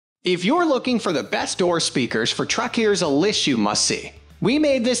If you're looking for the best door speakers for truck, here's a list you must see. We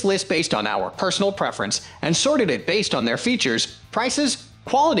made this list based on our personal preference and sorted it based on their features, prices,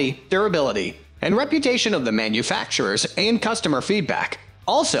 quality, durability, and reputation of the manufacturers and customer feedback.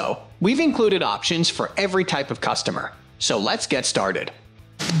 Also, we've included options for every type of customer. So let's get started.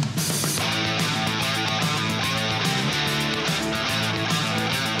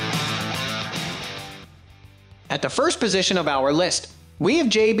 At the first position of our list, we have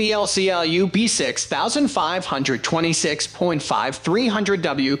JBL CLU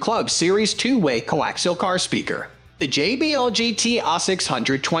B6525.5 Club Series 2-way coaxial car speaker. The JBL GT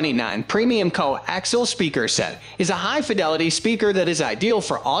A629 Premium Coaxial Speaker Set is a high-fidelity speaker that is ideal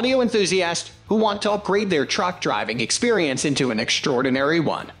for audio enthusiasts who want to upgrade their truck driving experience into an extraordinary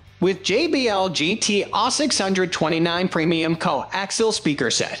one. With JBL GT A629 Premium Coaxial Speaker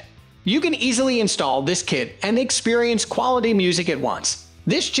Set, you can easily install this kit and experience quality music at once.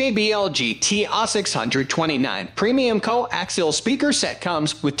 This JBL GT A629 Premium Coaxial Speaker Set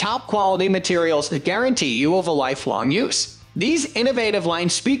comes with top-quality materials that guarantee you of a lifelong use. These innovative line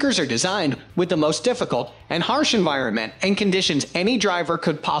speakers are designed with the most difficult and harsh environment and conditions any driver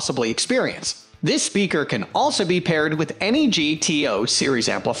could possibly experience. This speaker can also be paired with any GTO series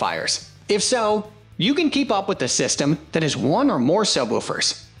amplifiers. If so, you can keep up with the system that has one or more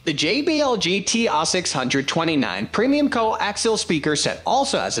subwoofers. The JBL GT A629 Premium Coaxial Speaker Set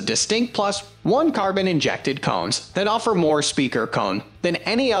also has a distinct +1 carbon-injected cones that offer more speaker cone than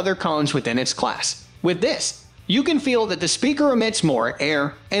any other cones within its class. With this, you can feel that the speaker emits more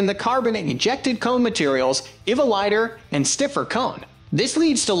air, and the carbon-injected cone materials give a lighter and stiffer cone. This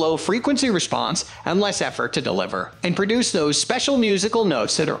leads to low frequency response and less effort to deliver, and produce those special musical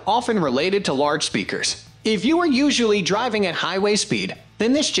notes that are often related to large speakers. If you are usually driving at highway speed,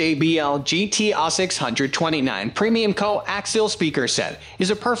 then this JBL GT A629 Premium Coaxial Speaker Set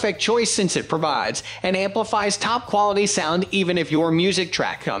is a perfect choice since it provides and amplifies top-quality sound even if your music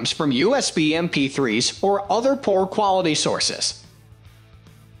track comes from USB MP3s or other poor quality sources.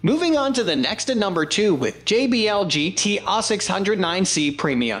 Moving on to the next at number 2 with JBL GT A609C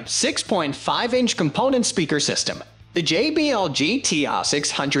Premium 6.5-inch Component Speaker System. The JBL GT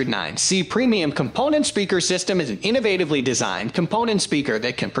A609C Premium Component Speaker System is an innovatively designed component speaker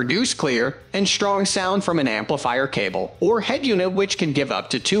that can produce clear and strong sound from an amplifier cable or head unit, which can give up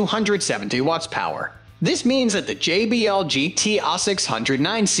to 270 watts power. This means that the JBL GT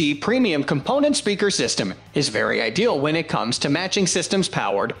A609C Premium Component Speaker System is very ideal when it comes to matching systems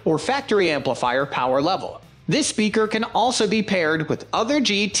powered or factory amplifier power level. This speaker can also be paired with other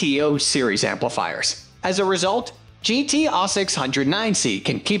GTO series amplifiers. As a result, GT A609C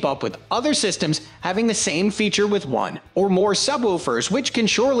can keep up with other systems having the same feature with one or more subwoofers, which can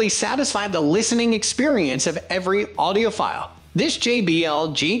surely satisfy the listening experience of every audiophile. This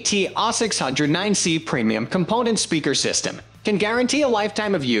JBL GT A609C Premium Component Speaker System can guarantee a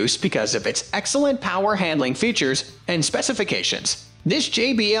lifetime of use because of its excellent power handling features and specifications. This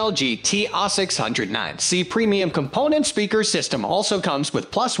JBL GT A609C Premium Component Speaker System also comes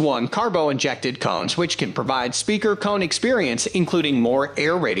with +1 carbo-injected cones, which can provide speaker cone experience including more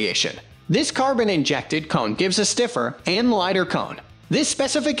air radiation. This carbon-injected cone gives a stiffer and lighter cone. This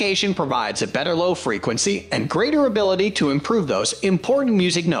specification provides a better low frequency and greater ability to improve those important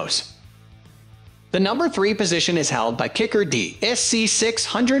music notes. The number 3 position is held by Kicker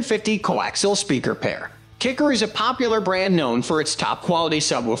DSC650 Coaxial Speaker Pair. Kicker is a popular brand known for its top-quality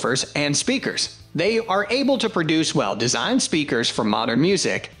subwoofers and speakers. They are able to produce well-designed speakers for modern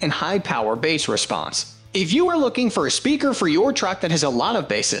music and high-power bass response. If you are looking for a speaker for your truck that has a lot of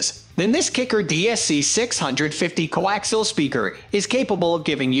basses, then this Kicker DSC650 Coaxial Speaker is capable of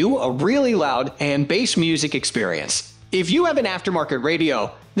giving you a really loud and bass music experience. If you have an aftermarket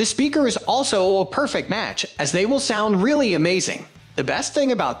radio, this speaker is also a perfect match, as they will sound really amazing. The best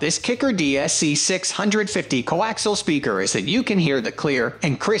thing about this Kicker DSC650 coaxial speaker is that you can hear the clear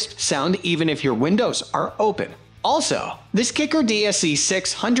and crisp sound even if your windows are open. Also, this Kicker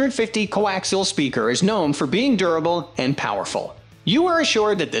DSC650 coaxial speaker is known for being durable and powerful. You are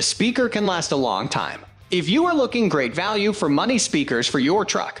assured that this speaker can last a long time. If you are looking great value for money speakers for your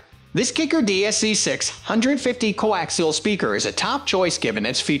truck, this Kicker DSC650 coaxial speaker is a top choice given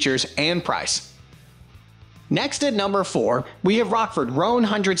its features and price. Next at number 4, we have Rockford Roan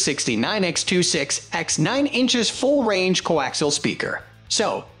 169x26x 9 inches full range coaxial speaker.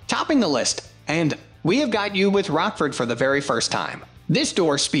 So, topping the list, and we have got you with Rockford for the very first time. This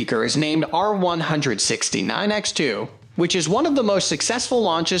door speaker is named R169x2, which is one of the most successful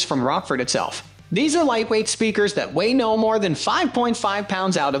launches from Rockford itself. These are lightweight speakers that weigh no more than 5.5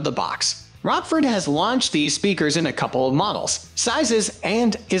 pounds out of the box. Rockford has launched these speakers in a couple of models, sizes,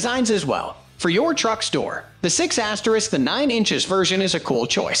 and designs as well. For your truck's door, the 6*, the 9 inches version is a cool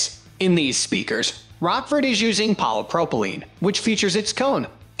choice. In these speakers, Rockford is using polypropylene, which features its cone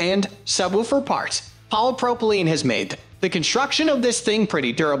and subwoofer parts. Polypropylene has made the construction of this thing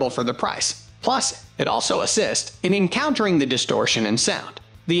pretty durable for the price. Plus, it also assists in encountering the distortion in sound.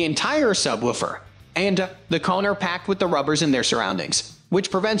 The entire subwoofer and the cone are packed with the rubbers in their surroundings,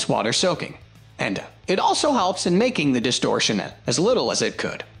 which prevents water soaking. And it also helps in making the distortion as little as it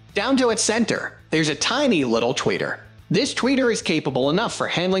could. Down to its center, there's a tiny little tweeter. This tweeter is capable enough for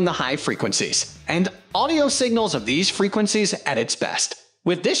handling the high frequencies and audio signals of these frequencies at its best.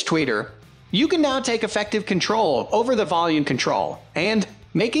 With this tweeter, you can now take effective control over the volume control and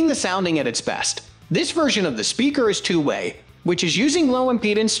making the sounding at its best. This version of the speaker is two-way, which is using low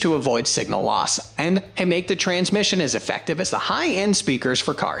impedance to avoid signal loss and can make the transmission as effective as the high-end speakers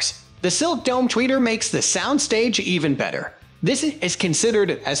for cars. The Silk Dome tweeter makes the soundstage even better. This is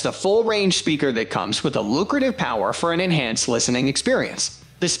considered as the full-range speaker that comes with a lucrative power for an enhanced listening experience.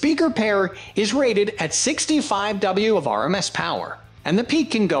 The speaker pair is rated at 65 W of RMS power, and the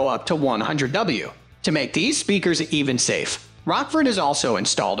peak can go up to 100 W. To make these speakers even safe, Rockford has also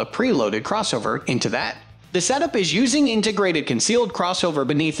installed a preloaded crossover into that. The setup is using integrated concealed crossover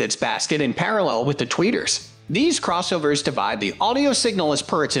beneath its basket in parallel with the tweeters. These crossovers divide the audio signal as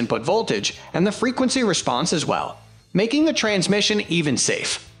per its input voltage and the frequency response as well, making the transmission even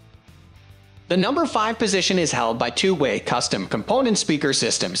safe. The number 5 position is held by two-way custom component speaker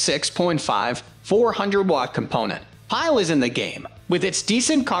system 6.5 400-watt component. Pyle is in the game with its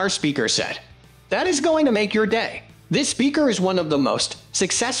decent car speaker set. That is going to make your day. This speaker is one of the most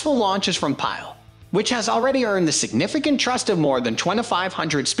successful launches from Pyle, which has already earned the significant trust of more than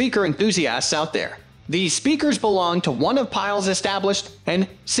 2,500 speaker enthusiasts out there. These speakers belong to one of Pyle's established and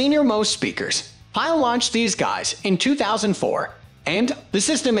senior-most speakers. Pyle launched these guys in 2004, and the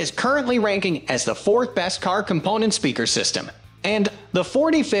system is currently ranking as the 4th best car component speaker system and the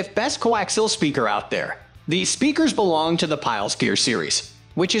 45th best coaxial speaker out there. These speakers belong to the Pyle's Gear series,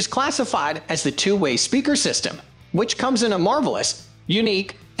 which is classified as the two-way speaker system, which comes in a marvelous,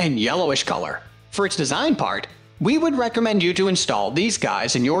 unique, and yellowish color. For its design part, we would recommend you to install these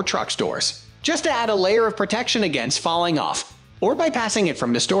guys in your truck's doors, just to add a layer of protection against falling off, or bypassing it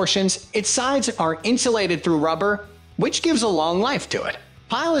from distortions. Its sides are insulated through rubber, which gives a long life to it.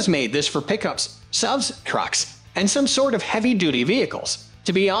 Pyle has made this for pickups, subs, trucks, and some sort of heavy-duty vehicles.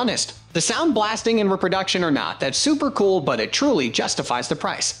 To be honest, the sound blasting and reproduction are not that super cool, but it truly justifies the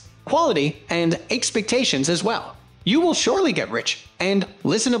price, quality, and expectations as well. You will surely get rich and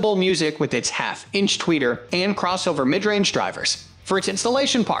listenable music with its half-inch tweeter and crossover mid-range drivers. For its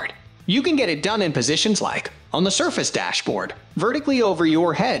installation part, you can get it done in positions like on the surface dashboard, vertically over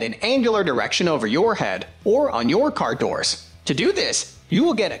your head in angular direction over your head, or on your car doors. To do this, you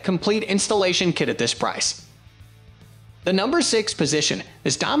will get a complete installation kit at this price. The number 6 position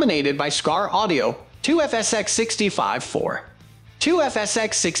is dominated by Skar Audio 2FSX65-4.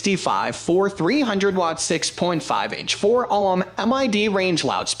 2FSX65-4 300-watt 6.5-inch 4-ohm MID range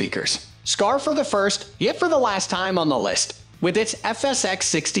loudspeakers. Skar for the first, yet for the last time on the list, with its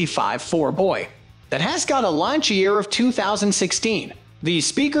FSX65-4 boy, that has got a launch year of 2016. These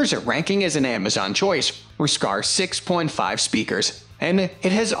speakers are ranking as an Amazon choice for Skar 6.5 speakers, and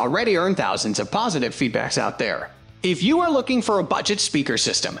it has already earned thousands of positive feedbacks out there. If you are looking for a budget speaker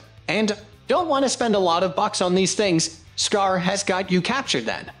system and don't want to spend a lot of bucks on these things, Skar has got you captured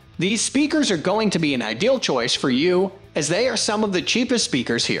then. These speakers are going to be an ideal choice for you, as they are some of the cheapest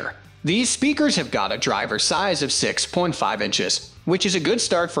speakers here. These speakers have got a driver size of 6.5 inches, which is a good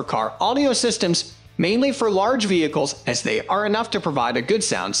start for car audio systems, mainly for large vehicles, as they are enough to provide a good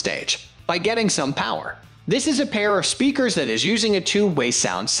sound stage by getting some power. This is a pair of speakers that is using a two-way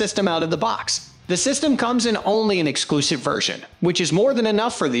sound system out of the box. The system comes in only an exclusive version, which is more than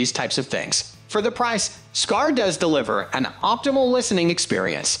enough for these types of things. For the price, Skar does deliver an optimal listening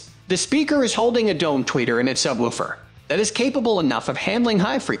experience. The speaker is holding a dome tweeter in its subwoofer that is capable enough of handling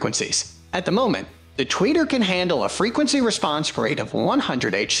high frequencies. At the moment, the tweeter can handle a frequency response rate of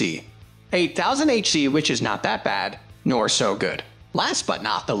 100 Hz, 8000 Hz, which is not that bad, nor so good. Last but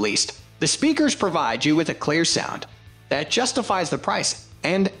not the least, the speakers provide you with a clear sound that justifies the price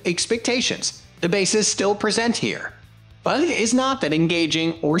and expectations the bases still present here. But it is not that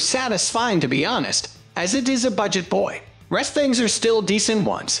engaging or satisfying, to be honest, as it is a budget boy. Rest things are still decent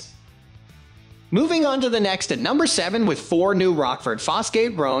ones. Moving on to the next at number 7 with 4 new Rockford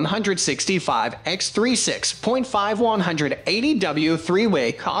Fosgate Roan 165 x 36.5 180W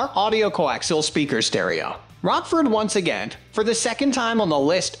 3-way car audio coaxial speaker stereo. Rockford once again, for the second time on the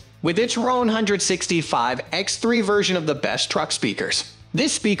list, with its Roan 165X3 version of the best truck speakers.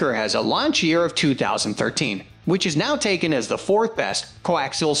 This speaker has a launch year of 2013, which is now taken as the 4th best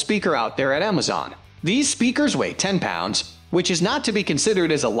coaxial speaker out there at Amazon. These speakers weigh 10 pounds, which is not to be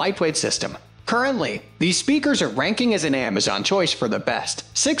considered as a lightweight system. Currently, these speakers are ranking as an Amazon choice for the best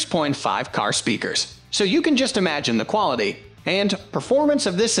 6.5 car speakers. So you can just imagine the quality and performance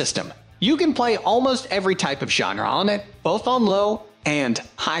of this system. You can play almost every type of genre on it, both on low and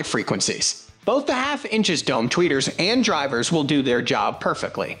high frequencies. Both the 1/2 inches dome tweeters and drivers will do their job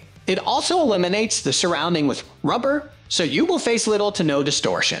perfectly. It also eliminates the surrounding with rubber, so you will face little to no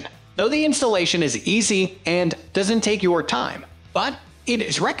distortion. Though the installation is easy and doesn't take your time, but it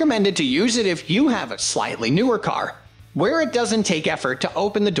is recommended to use it if you have a slightly newer car, where it doesn't take effort to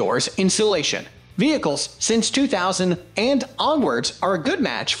open the door's insulation. Vehicles since 2000 and onwards are a good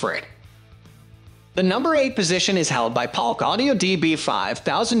match for it. The number 8 position is held by Polk Audio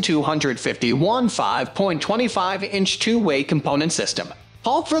DB5251 5.25-inch two-way component system.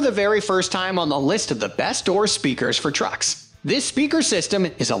 Polk for the very first time on the list of the best door speakers for trucks. This speaker system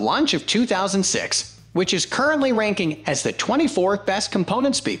is a launch of 2006, which is currently ranking as the 24th best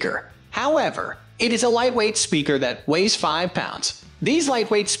component speaker. However, it is a lightweight speaker that weighs 5 pounds. These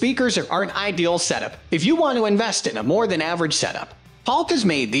lightweight speakers are an ideal setup if you want to invest in a more than average setup. Polk has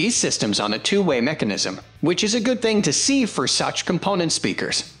made these systems on a two-way mechanism, which is a good thing to see for such component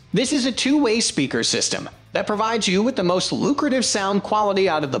speakers. This is a two-way speaker system that provides you with the most lucrative sound quality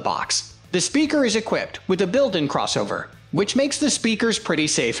out of the box. The speaker is equipped with a built-in crossover, which makes the speakers pretty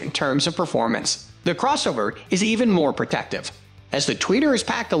safe in terms of performance. The crossover is even more protective, as the tweeter is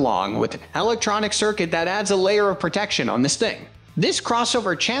packed along with an electronic circuit that adds a layer of protection on this thing. This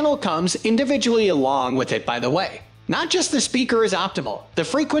crossover channel comes individually along with it, by the way. Not just the speaker is optimal, the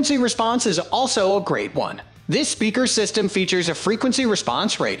frequency response is also a great one. This speaker system features a frequency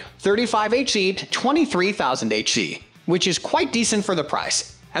response rate 35 Hz to 23,000 Hz, which is quite decent for the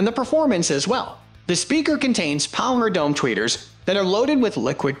price, and the performance as well. The speaker contains polymer dome tweeters that are loaded with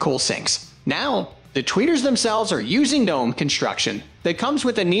liquid cool sinks. Now, the tweeters themselves are using dome construction that comes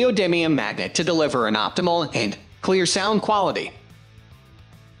with a neodymium magnet to deliver an optimal and clear sound quality.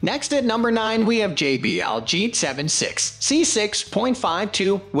 Next at number 9 we have JBL G76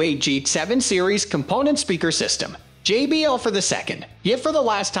 C6.52 Way G7 Series Component Speaker System. JBL for the second, yet for the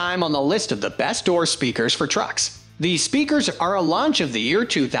last time on the list of the best door speakers for trucks. These speakers are a launch of the year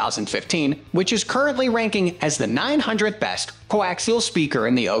 2015, which is currently ranking as the 900th best coaxial speaker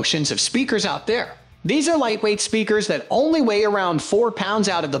in the oceans of speakers out there. These are lightweight speakers that only weigh around 4 pounds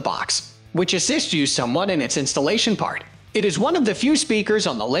out of the box, which assists you somewhat in its installation part. It is one of the few speakers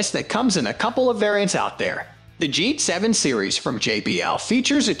on the list that comes in a couple of variants out there. The G7 series from JBL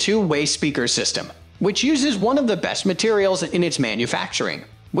features a two-way speaker system, which uses one of the best materials in its manufacturing,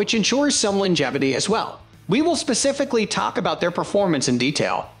 which ensures some longevity as well. We will specifically talk about their performance in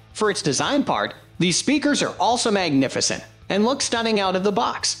detail. For its design part, these speakers are also magnificent and look stunning out of the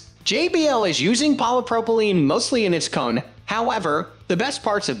box. JBL is using polypropylene mostly in its cone. However, the best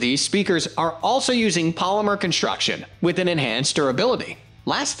parts of these speakers are also using polymer construction with an enhanced durability.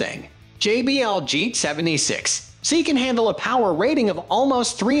 Last thing, JBL G76C can handle a power rating of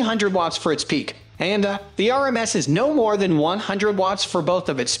almost 300 watts for its peak, and the RMS is no more than 100 watts for both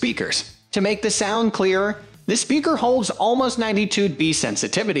of its speakers. To make the sound clearer, this speaker holds almost 92 dB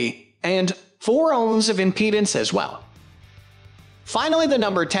sensitivity and 4 ohms of impedance as well. Finally, the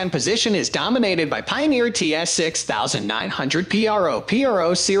number 10 position is dominated by Pioneer TS6900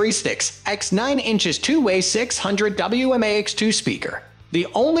 PRO Series 6 x 9 inches two-way 600 WMAX2 speaker. The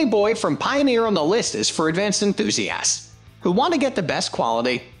only boy from Pioneer on the list is for advanced enthusiasts who want to get the best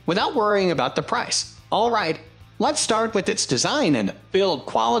quality without worrying about the price. Alright, let's start with its design and build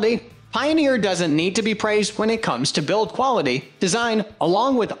quality. Pioneer doesn't need to be praised when it comes to build quality, design,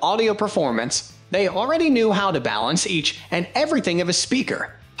 along with audio performance. They already knew how to balance each and everything of a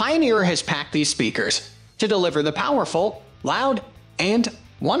speaker. Pioneer has packed these speakers to deliver the powerful, loud, and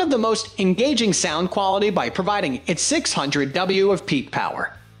one of the most engaging sound quality by providing its 600 W of peak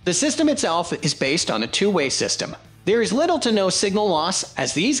power. The system itself is based on a two-way system. There is little to no signal loss,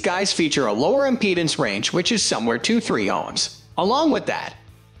 as these guys feature a lower impedance range, which is somewhere to 3 ohms. Along with that,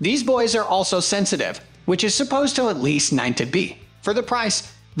 these boys are also sensitive, which is supposed to at least 9 dB. For the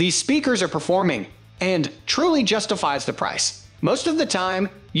price, these speakers are performing and truly justifies the price. Most of the time,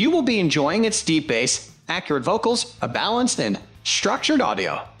 you will be enjoying its deep bass, accurate vocals, a balanced and structured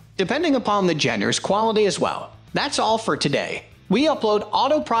audio, depending upon the genre's quality as well. That's all for today. We upload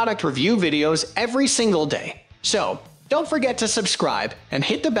auto product review videos every single day, so don't forget to subscribe and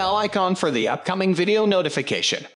hit the bell icon for the upcoming video notification.